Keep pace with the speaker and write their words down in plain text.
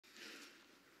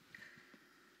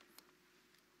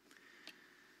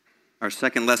Our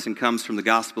second lesson comes from the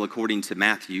Gospel according to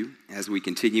Matthew as we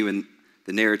continue in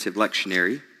the narrative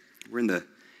lectionary. We're in the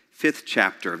 5th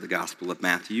chapter of the Gospel of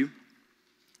Matthew.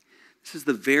 This is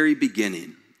the very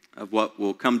beginning of what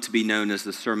will come to be known as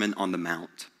the Sermon on the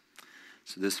Mount.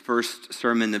 So this first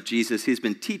sermon of Jesus, he's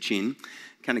been teaching,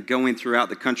 kind of going throughout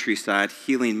the countryside,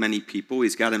 healing many people.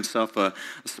 He's got himself a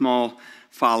small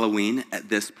following at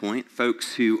this point,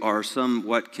 folks who are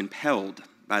somewhat compelled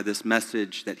by this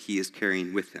message that he is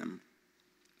carrying with him.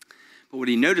 But what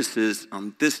he notices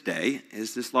on this day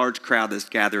is this large crowd that's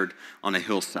gathered on a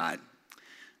hillside.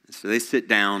 And so they sit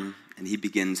down and he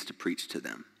begins to preach to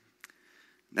them.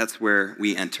 That's where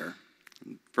we enter.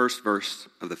 First verse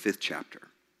of the 5th chapter.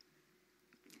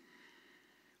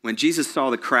 When Jesus saw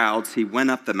the crowds, he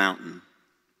went up the mountain.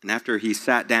 And after he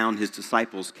sat down, his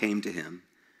disciples came to him.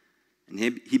 And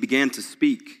he began to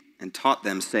speak and taught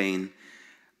them, saying,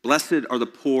 "Blessed are the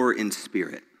poor in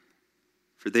spirit,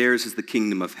 for theirs is the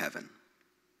kingdom of heaven.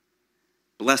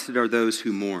 Blessed are those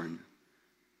who mourn,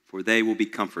 for they will be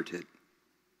comforted.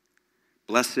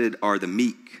 Blessed are the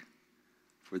meek,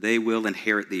 for they will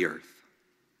inherit the earth.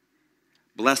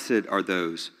 Blessed are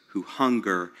those who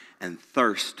hunger and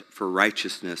thirst for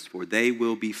righteousness, for they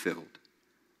will be filled.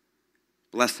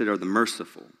 Blessed are the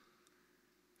merciful,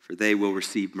 for they will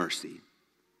receive mercy.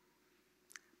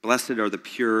 Blessed are the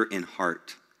pure in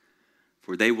heart,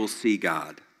 for they will see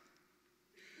God.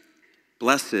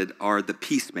 Blessed are the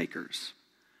peacemakers,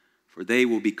 for they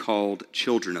will be called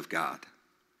children of God.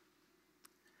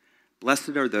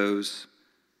 Blessed are those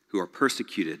who are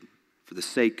persecuted for the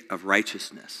sake of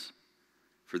righteousness,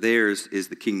 for theirs is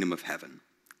the kingdom of heaven.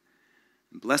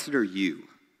 And blessed are you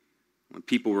when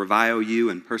people revile you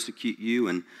and persecute you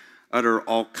and utter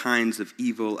all kinds of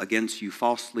evil against you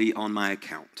falsely on my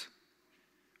account.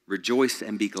 Rejoice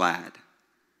and be glad,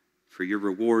 for your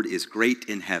reward is great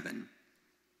in heaven.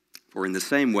 For in the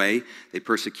same way they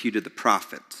persecuted the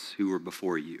prophets who were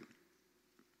before you.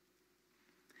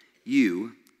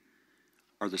 You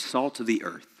are the salt of the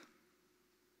earth.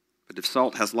 But if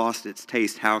salt has lost its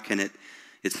taste, how can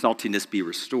its saltiness be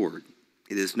restored?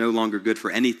 It is no longer good for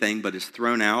anything, but is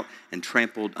thrown out and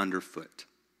trampled underfoot.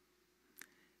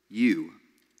 You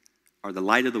are the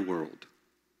light of the world.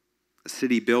 A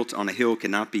city built on a hill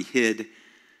cannot be hid.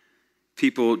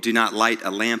 People do not light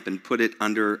a lamp and put it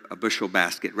under a bushel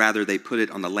basket. Rather, they put it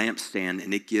on the lampstand,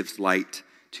 and it gives light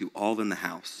to all in the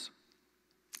house.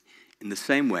 In the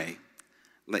same way,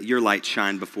 let your light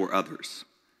shine before others,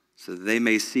 so that they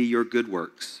may see your good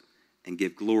works and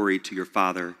give glory to your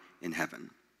Father in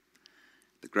heaven.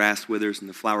 The grass withers and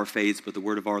the flower fades, but the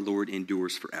word of our Lord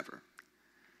endures forever.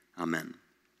 Amen.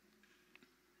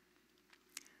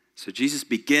 So Jesus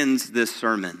begins this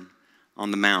sermon on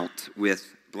the Mount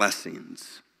with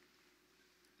blessings.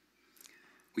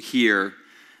 We hear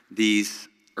these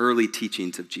early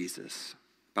teachings of Jesus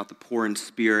about the poor in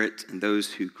spirit and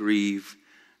those who grieve,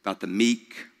 about the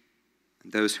meek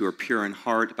and those who are pure in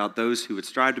heart, about those who would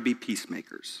strive to be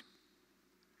peacemakers.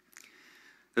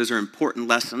 Those are important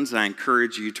lessons. I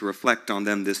encourage you to reflect on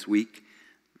them this week.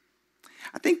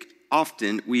 I think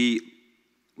often we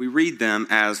read them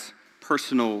as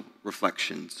personal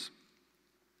reflections,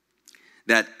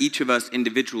 that each of us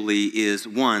individually is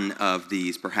one of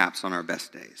these, perhaps on our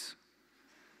best days.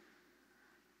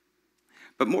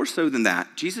 But more so than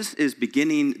that, Jesus is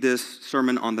beginning this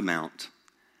Sermon on the Mount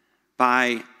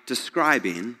by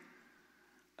describing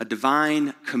a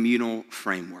divine communal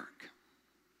framework.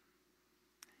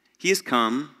 He has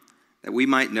come that we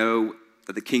might know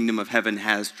that the kingdom of heaven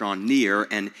has drawn near,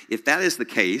 and if that is the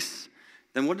case,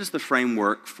 then what is the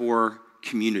framework for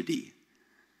community?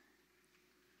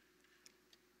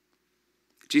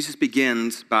 Jesus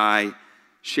begins by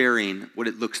sharing what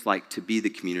it looks like to be the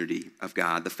community of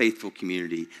God, the faithful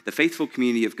community. The faithful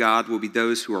community of God will be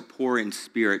those who are poor in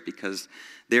spirit, because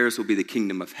theirs will be the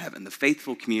kingdom of heaven. The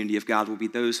faithful community of God will be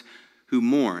those who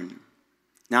mourn,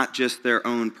 not just their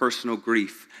own personal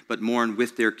grief, but mourn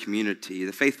with their community.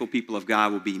 The faithful people of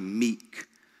God will be meek,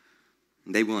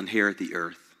 and they will inherit the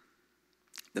earth.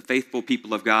 The faithful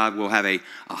people of God will have a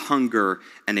hunger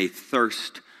and a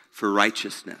thirst for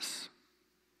righteousness.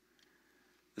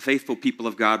 The faithful people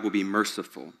of God will be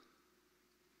merciful.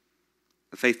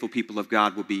 The faithful people of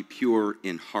God will be pure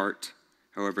in heart,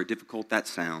 however difficult that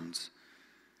sounds.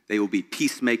 They will be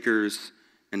peacemakers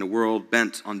in a world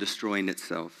bent on destroying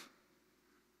itself.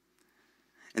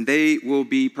 And they will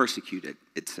be persecuted,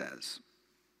 it says.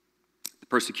 The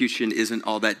persecution isn't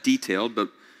all that detailed,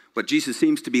 but what Jesus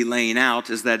seems to be laying out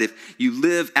is that if you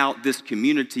live out this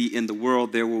community in the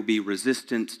world, there will be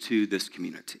resistance to this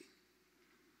community.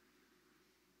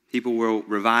 People will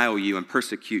revile you and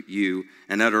persecute you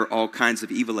and utter all kinds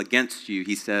of evil against you,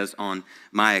 he says, on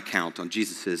my account, on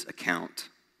Jesus' account.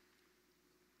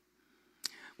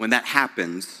 When that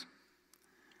happens,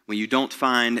 when you don't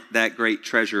find that great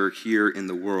treasure here in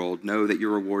the world, know that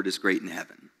your reward is great in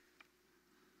heaven.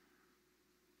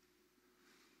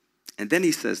 And then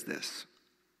he says this.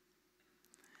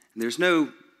 And there's no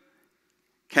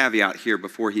caveat here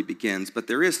before he begins, but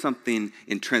there is something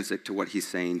intrinsic to what he's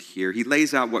saying here. He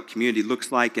lays out what community looks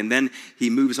like, and then he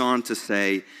moves on to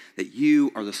say that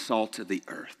you are the salt of the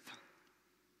earth.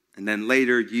 And then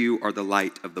later, you are the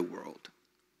light of the world.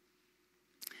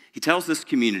 He tells this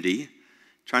community,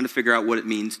 trying to figure out what it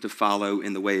means to follow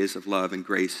in the ways of love and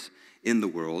grace in the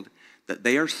world, that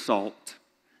they are salt,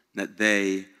 that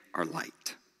they are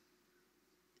light.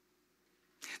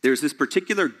 There's this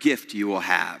particular gift you will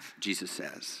have, Jesus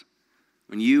says.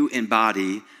 When you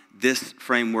embody this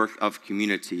framework of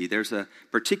community, there's a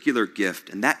particular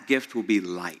gift, and that gift will be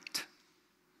light.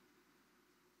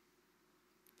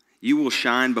 You will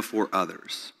shine before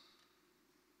others,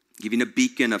 giving a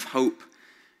beacon of hope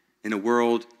in a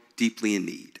world deeply in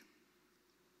need.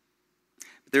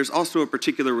 But there's also a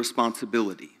particular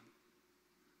responsibility.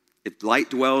 If light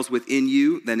dwells within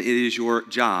you, then it is your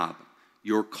job,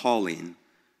 your calling,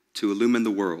 to illumine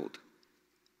the world.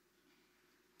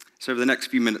 So over the next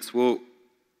few minutes, we'll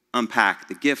unpack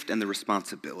the gift and the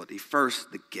responsibility. First,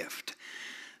 the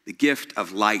gift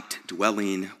of light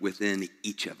dwelling within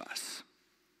each of us.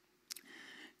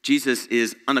 Jesus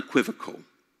is unequivocal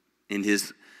in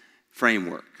his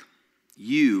framework.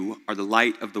 You are the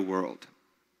light of the world.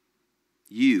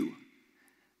 You,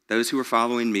 those who are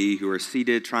following me, who are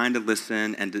seated, trying to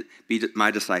listen and to be my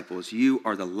disciples, you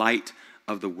are the light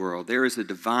of the world. There is a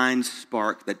divine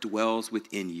spark that dwells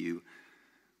within you.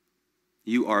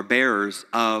 You are bearers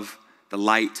of the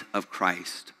light of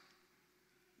Christ.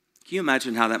 Can you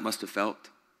imagine how that must have felt?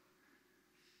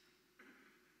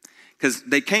 Because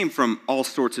they came from all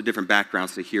sorts of different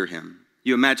backgrounds to hear him.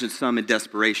 You imagine some in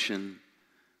desperation,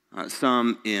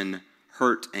 some in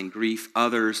hurt and grief,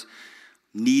 others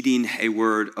needing a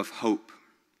word of hope.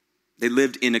 They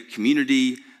lived in a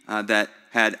community that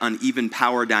had uneven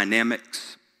power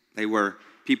dynamics. They were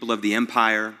people of the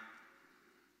empire.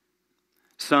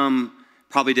 Some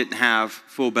probably didn't have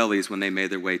full bellies when they made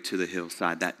their way to the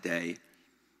hillside that day.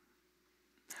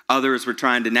 Others were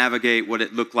trying to navigate what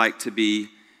it looked like to be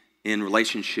in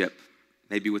relationship,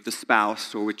 maybe with a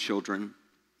spouse or with children.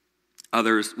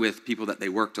 Others with people that they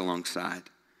worked alongside.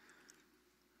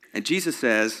 And Jesus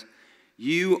says,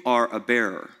 you are a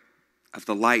bearer of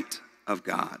the light of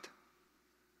God.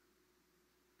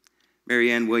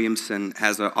 Marianne Williamson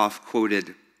has an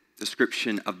oft-quoted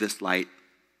description of this light.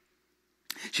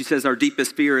 She says, our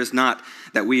deepest fear is not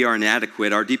that we are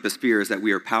inadequate. Our deepest fear is that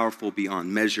we are powerful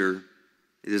beyond measure.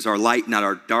 It is our light, not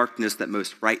our darkness, that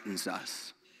most frightens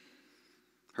us.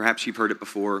 Perhaps you've heard it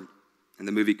before in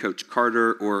the movie Coach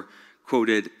Carter or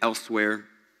quoted elsewhere.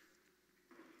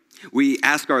 We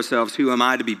ask ourselves, who am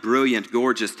I to be brilliant,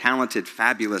 gorgeous, talented,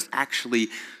 fabulous? Actually,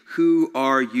 who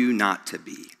are you not to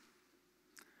be?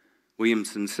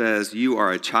 Williamson says, you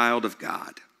are a child of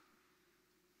God.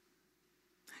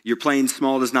 Your playing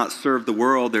small does not serve the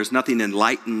world. There's nothing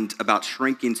enlightened about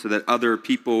shrinking so that other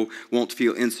people won't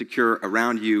feel insecure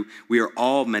around you. We are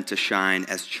all meant to shine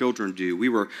as children do. We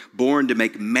were born to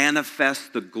make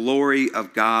manifest the glory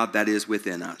of God that is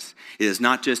within us. It is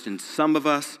not just in some of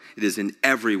us, it is in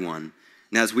everyone.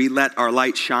 And as we let our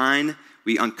light shine,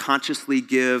 we unconsciously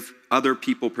give other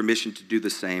people permission to do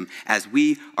the same. As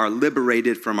we are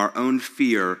liberated from our own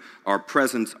fear, our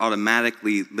presence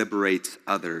automatically liberates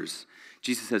others.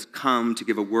 Jesus has come to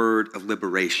give a word of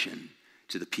liberation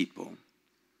to the people.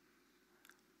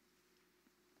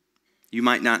 You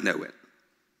might not know it,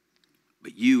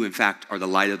 but you, in fact, are the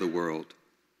light of the world.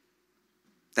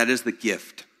 That is the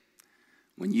gift.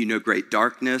 When you know great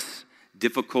darkness,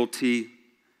 difficulty,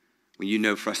 when you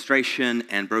know frustration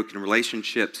and broken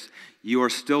relationships, you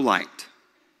are still light,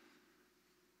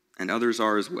 and others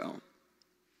are as well.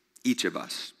 Each of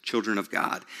us, children of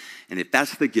God. And if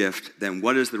that's the gift, then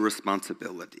what is the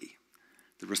responsibility?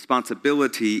 The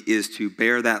responsibility is to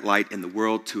bear that light in the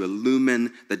world, to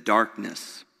illumine the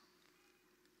darkness.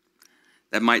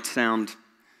 That might sound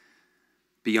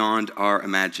beyond our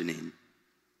imagining.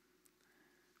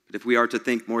 But if we are to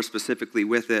think more specifically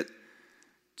with it,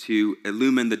 to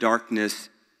illumine the darkness,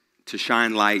 to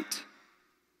shine light,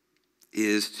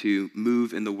 is to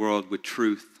move in the world with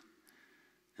truth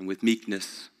and with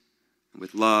meekness and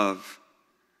with love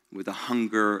and with a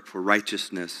hunger for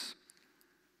righteousness.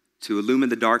 To illumine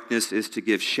the darkness is to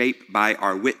give shape by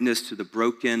our witness to the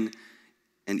broken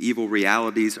and evil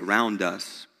realities around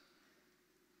us,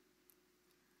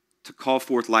 to call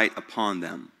forth light upon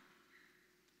them,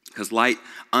 because light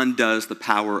undoes the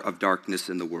power of darkness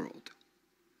in the world.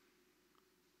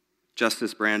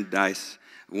 Justice Brandeis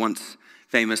once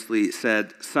famously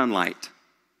said, sunlight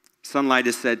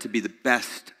is said to be the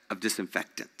best of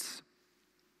disinfectants.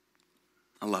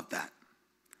 I love that.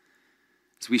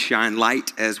 As we shine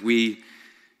light, as we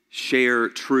share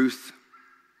truth,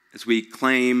 as we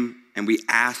claim and we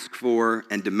ask for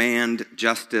and demand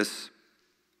justice,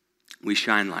 we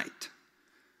shine light.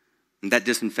 And that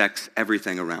disinfects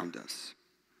everything around us.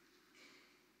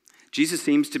 Jesus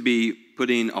seems to be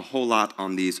putting a whole lot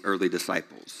on these early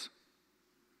disciples.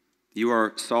 You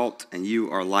are salt and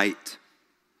you are light.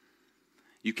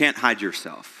 You can't hide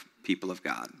yourself, people of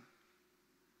God.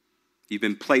 You've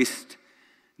been placed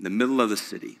in the middle of the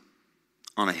city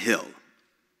on a hill.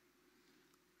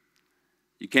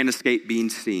 You can't escape being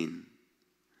seen.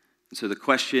 And so the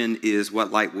question is,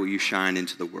 what light will you shine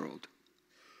into the world?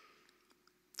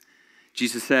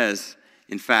 Jesus says,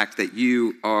 in fact, that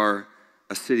you are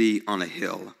a city on a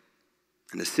hill.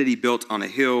 And a city built on a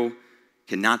hill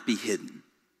cannot be hidden.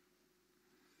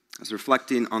 I was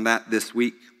reflecting on that this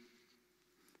week.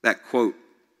 That quote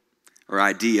or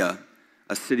idea,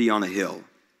 a city on a hill,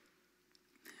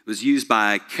 it was used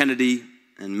by Kennedy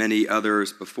and many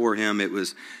others before him. It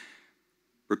was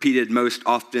repeated most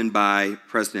often by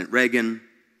President Reagan.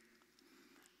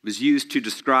 It was used to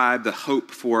describe the hope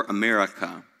for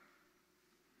America,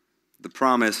 the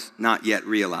promise not yet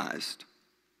realized.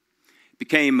 It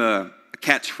became a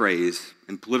catchphrase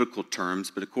in political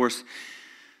terms, but of course,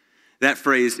 that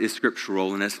phrase is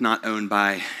scriptural and it's not owned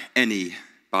by any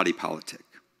body politic.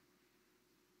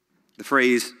 The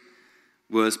phrase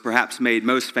was perhaps made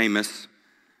most famous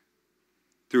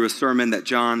through a sermon that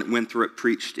John Winthrop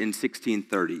preached in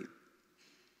 1630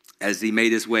 as he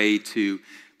made his way to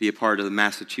be a part of the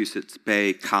Massachusetts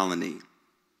Bay Colony.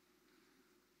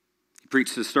 He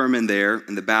preached a sermon there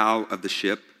in the bow of the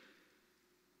ship.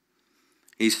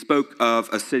 He spoke of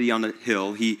a city on a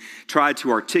hill. He tried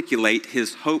to articulate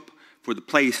his hope for the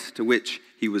place to which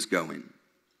he was going.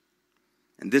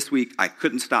 And this week, I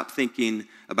couldn't stop thinking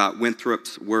about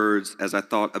Winthrop's words as I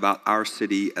thought about our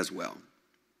city as well.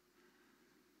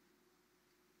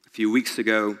 A few weeks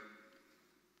ago,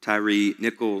 Tyree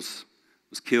Nichols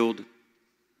was killed.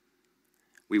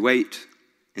 We wait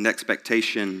in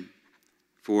expectation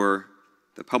for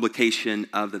the publication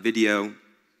of the video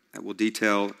that will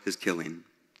detail his killing.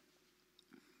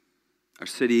 Our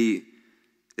city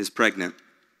is pregnant,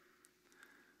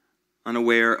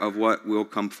 unaware of what will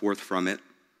come forth from it.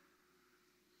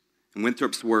 And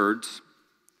Winthrop's words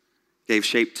gave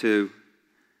shape to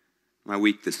my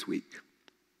week this week.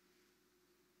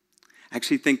 I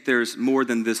actually think there's more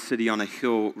than this city on a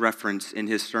hill reference in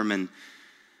his sermon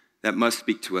that must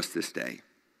speak to us this day.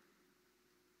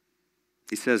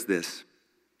 He says this: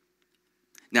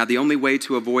 now the only way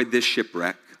to avoid this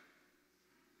shipwreck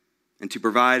and to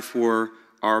provide for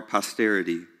our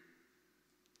posterity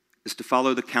is to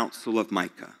follow the counsel of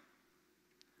Micah,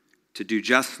 to do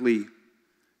justly,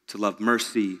 to love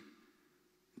mercy,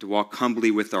 to walk humbly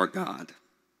with our God.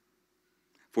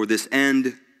 For this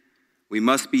end, we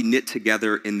must be knit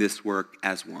together in this work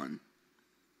as one.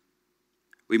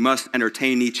 We must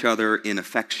entertain each other in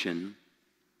affection.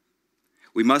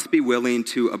 We must be willing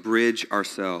to abridge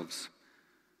ourselves.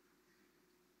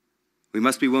 We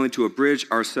must be willing to abridge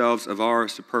ourselves of our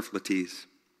superfluities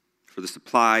for the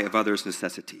supply of others'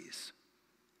 necessities.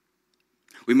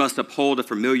 We must uphold a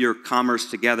familiar commerce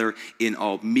together in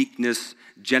all meekness,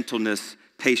 gentleness,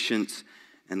 patience,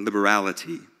 and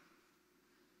liberality.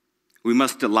 We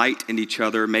must delight in each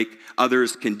other, make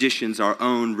others' conditions our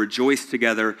own, rejoice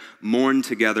together, mourn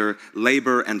together,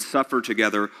 labor and suffer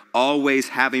together, always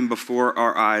having before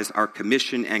our eyes our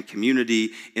commission and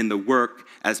community in the work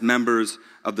as members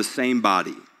of the same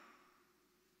body.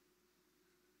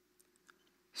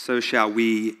 So shall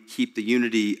we keep the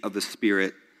unity of the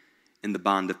Spirit in the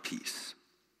bond of peace.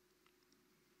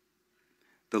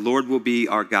 The Lord will be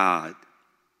our God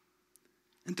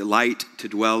and delight to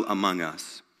dwell among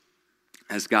us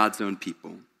as God's own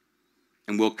people,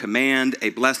 and will command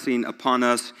a blessing upon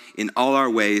us in all our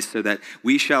ways so that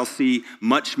we shall see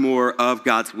much more of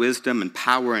God's wisdom and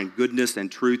power and goodness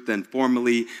and truth than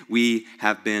formerly we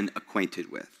have been acquainted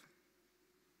with.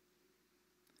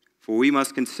 For we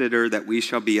must consider that we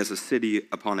shall be as a city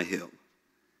upon a hill.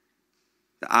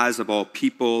 The eyes of all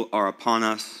people are upon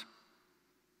us,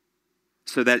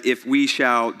 so that if we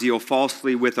shall deal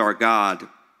falsely with our God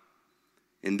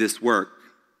in this work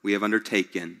we have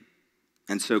undertaken,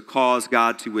 and so cause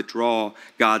God to withdraw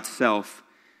God's self,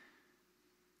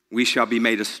 we shall be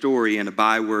made a story and a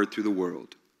byword through the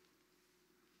world.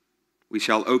 We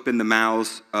shall open the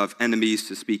mouths of enemies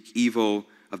to speak evil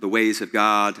of the ways of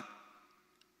God.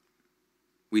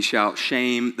 We shall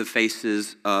shame the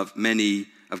faces of many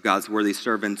of God's worthy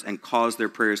servants and cause their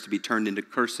prayers to be turned into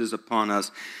curses upon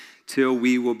us till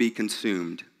we will be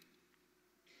consumed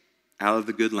out of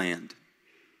the good land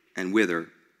and whither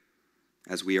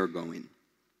as we are going.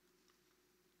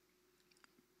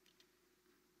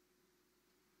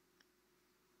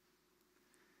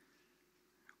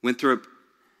 Winthrop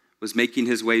was making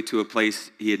his way to a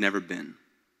place he had never been,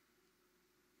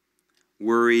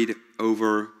 worried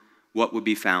over what would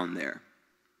be found there,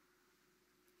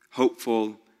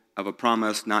 hopeful of a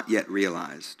promise not yet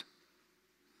realized.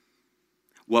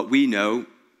 What we know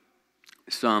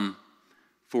some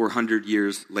 400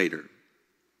 years later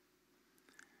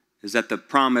is that the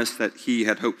promise that he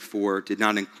had hoped for did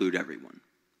not include everyone.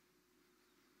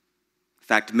 In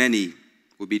fact, many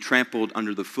would be trampled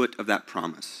under the foot of that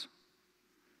promise.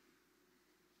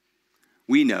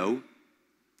 We know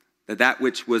that that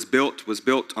which was built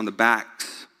on the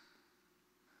backs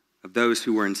of those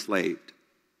who were enslaved.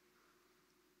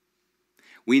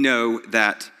 We know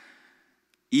that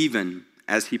even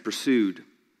as he pursued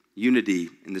unity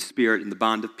in the spirit and the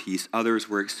bond of peace, others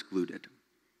were excluded.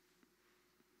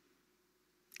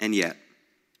 And yet,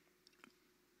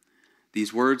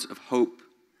 these words of hope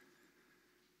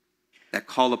that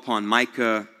call upon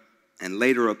Micah and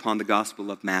later upon the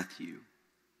Gospel of Matthew,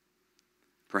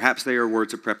 perhaps they are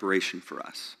words of preparation for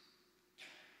us.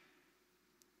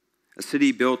 A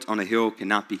city built on a hill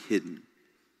cannot be hidden.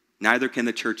 Neither can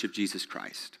the Church of Jesus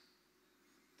Christ.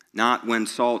 Not when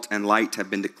salt and light have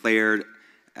been declared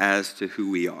as to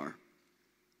who we are.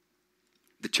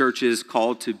 The church is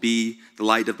called to be the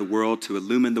light of the world, to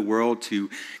illumine the world, to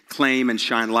claim and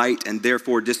shine light, and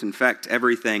therefore disinfect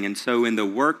everything. And so in the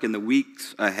work in the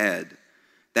weeks ahead,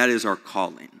 that is our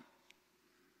calling.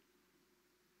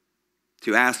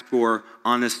 To ask for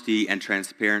honesty and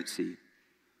transparency,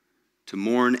 to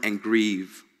mourn and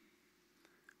grieve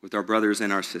with our brothers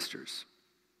and our sisters.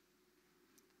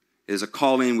 It is a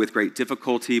calling with great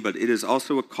difficulty, but it is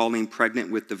also a calling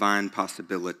pregnant with divine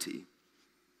possibility.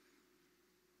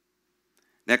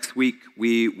 Next week,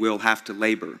 we will have to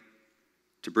labor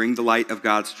to bring the light of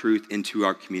God's truth into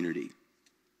our community.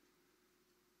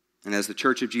 And as the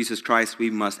Church of Jesus Christ, we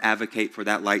must advocate for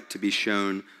that light to be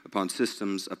shown upon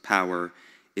systems of power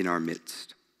in our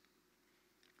midst.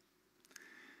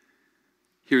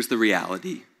 Here's the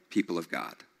reality, people of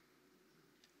God.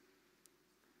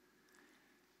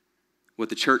 What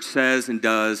the church says and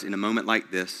does in a moment like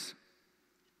this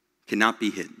cannot be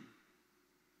hidden.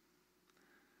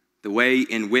 The way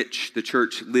in which the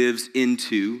church lives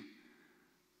into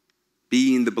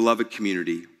being the beloved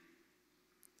community,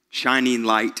 shining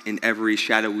light in every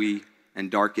shadowy and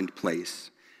darkened place,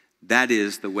 that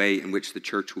is the way in which the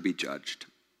church will be judged,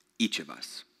 each of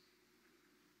us.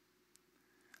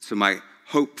 So my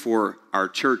hope for our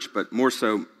church, but more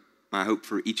so my hope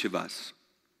for each of us,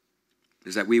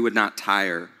 is that we would not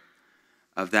tire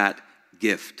of that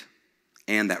gift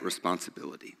and that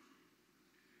responsibility.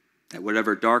 That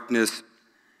whatever darkness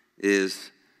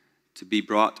is to be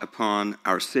brought upon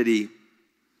our city,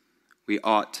 we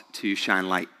ought to shine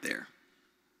light there.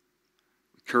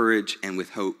 With courage and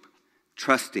with hope,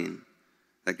 trusting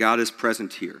that God is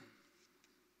present here,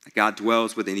 that God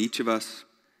dwells within each of us,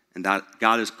 and that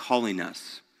God is calling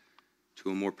us to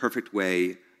a more perfect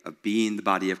way of being the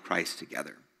body of Christ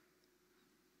together.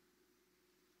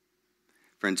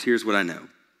 Friends, here's what I know.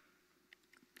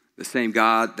 The same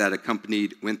God that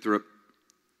accompanied Winthrop,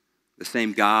 the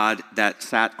same God that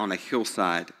sat on a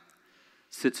hillside,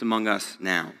 sits among us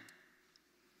now,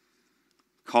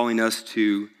 calling us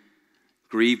to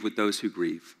grieve with those who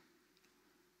grieve,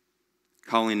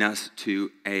 calling us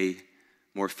to a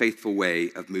more faithful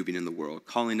way of moving in the world,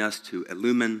 calling us to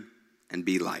illumine and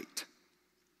be light.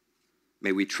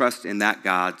 May we trust in that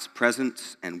God's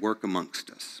presence and work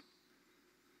amongst us.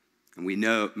 And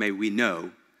may we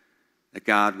know that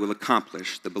God will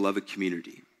accomplish the beloved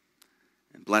community.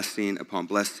 And blessing upon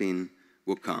blessing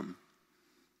will come,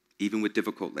 even with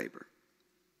difficult labor.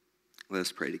 Let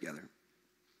us pray together.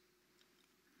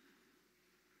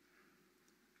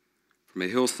 From a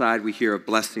hillside we hear of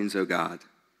blessings, O God.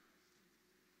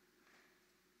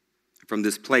 From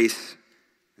this place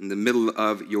in the middle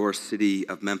of your city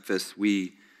of Memphis,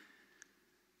 we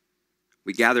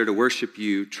gather to worship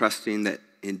you, trusting that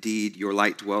indeed your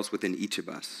light dwells within each of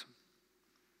us.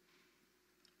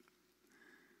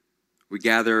 We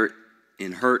gather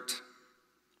in hurt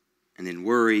and in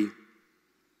worry.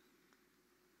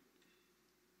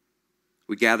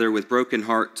 We gather with broken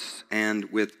hearts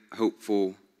and with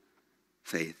hopeful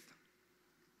faith.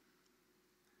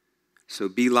 So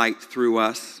be light through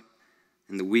us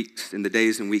in the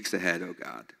days and weeks ahead, O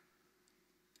God.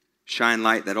 Shine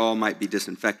light that all might be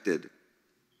disinfected.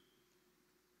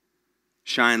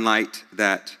 Shine light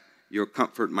that your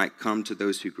comfort might come to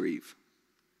those who grieve.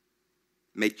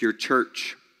 Make your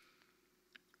church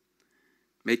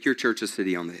a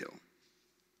city on the hill.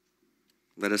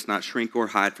 Let us not shrink or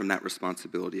hide from that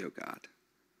responsibility, O God,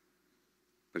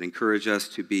 but encourage us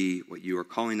to be what you are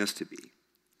calling us to be.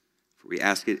 For we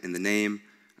ask it in the name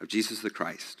of Jesus the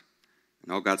Christ.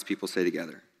 And all God's people say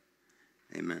together,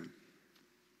 amen.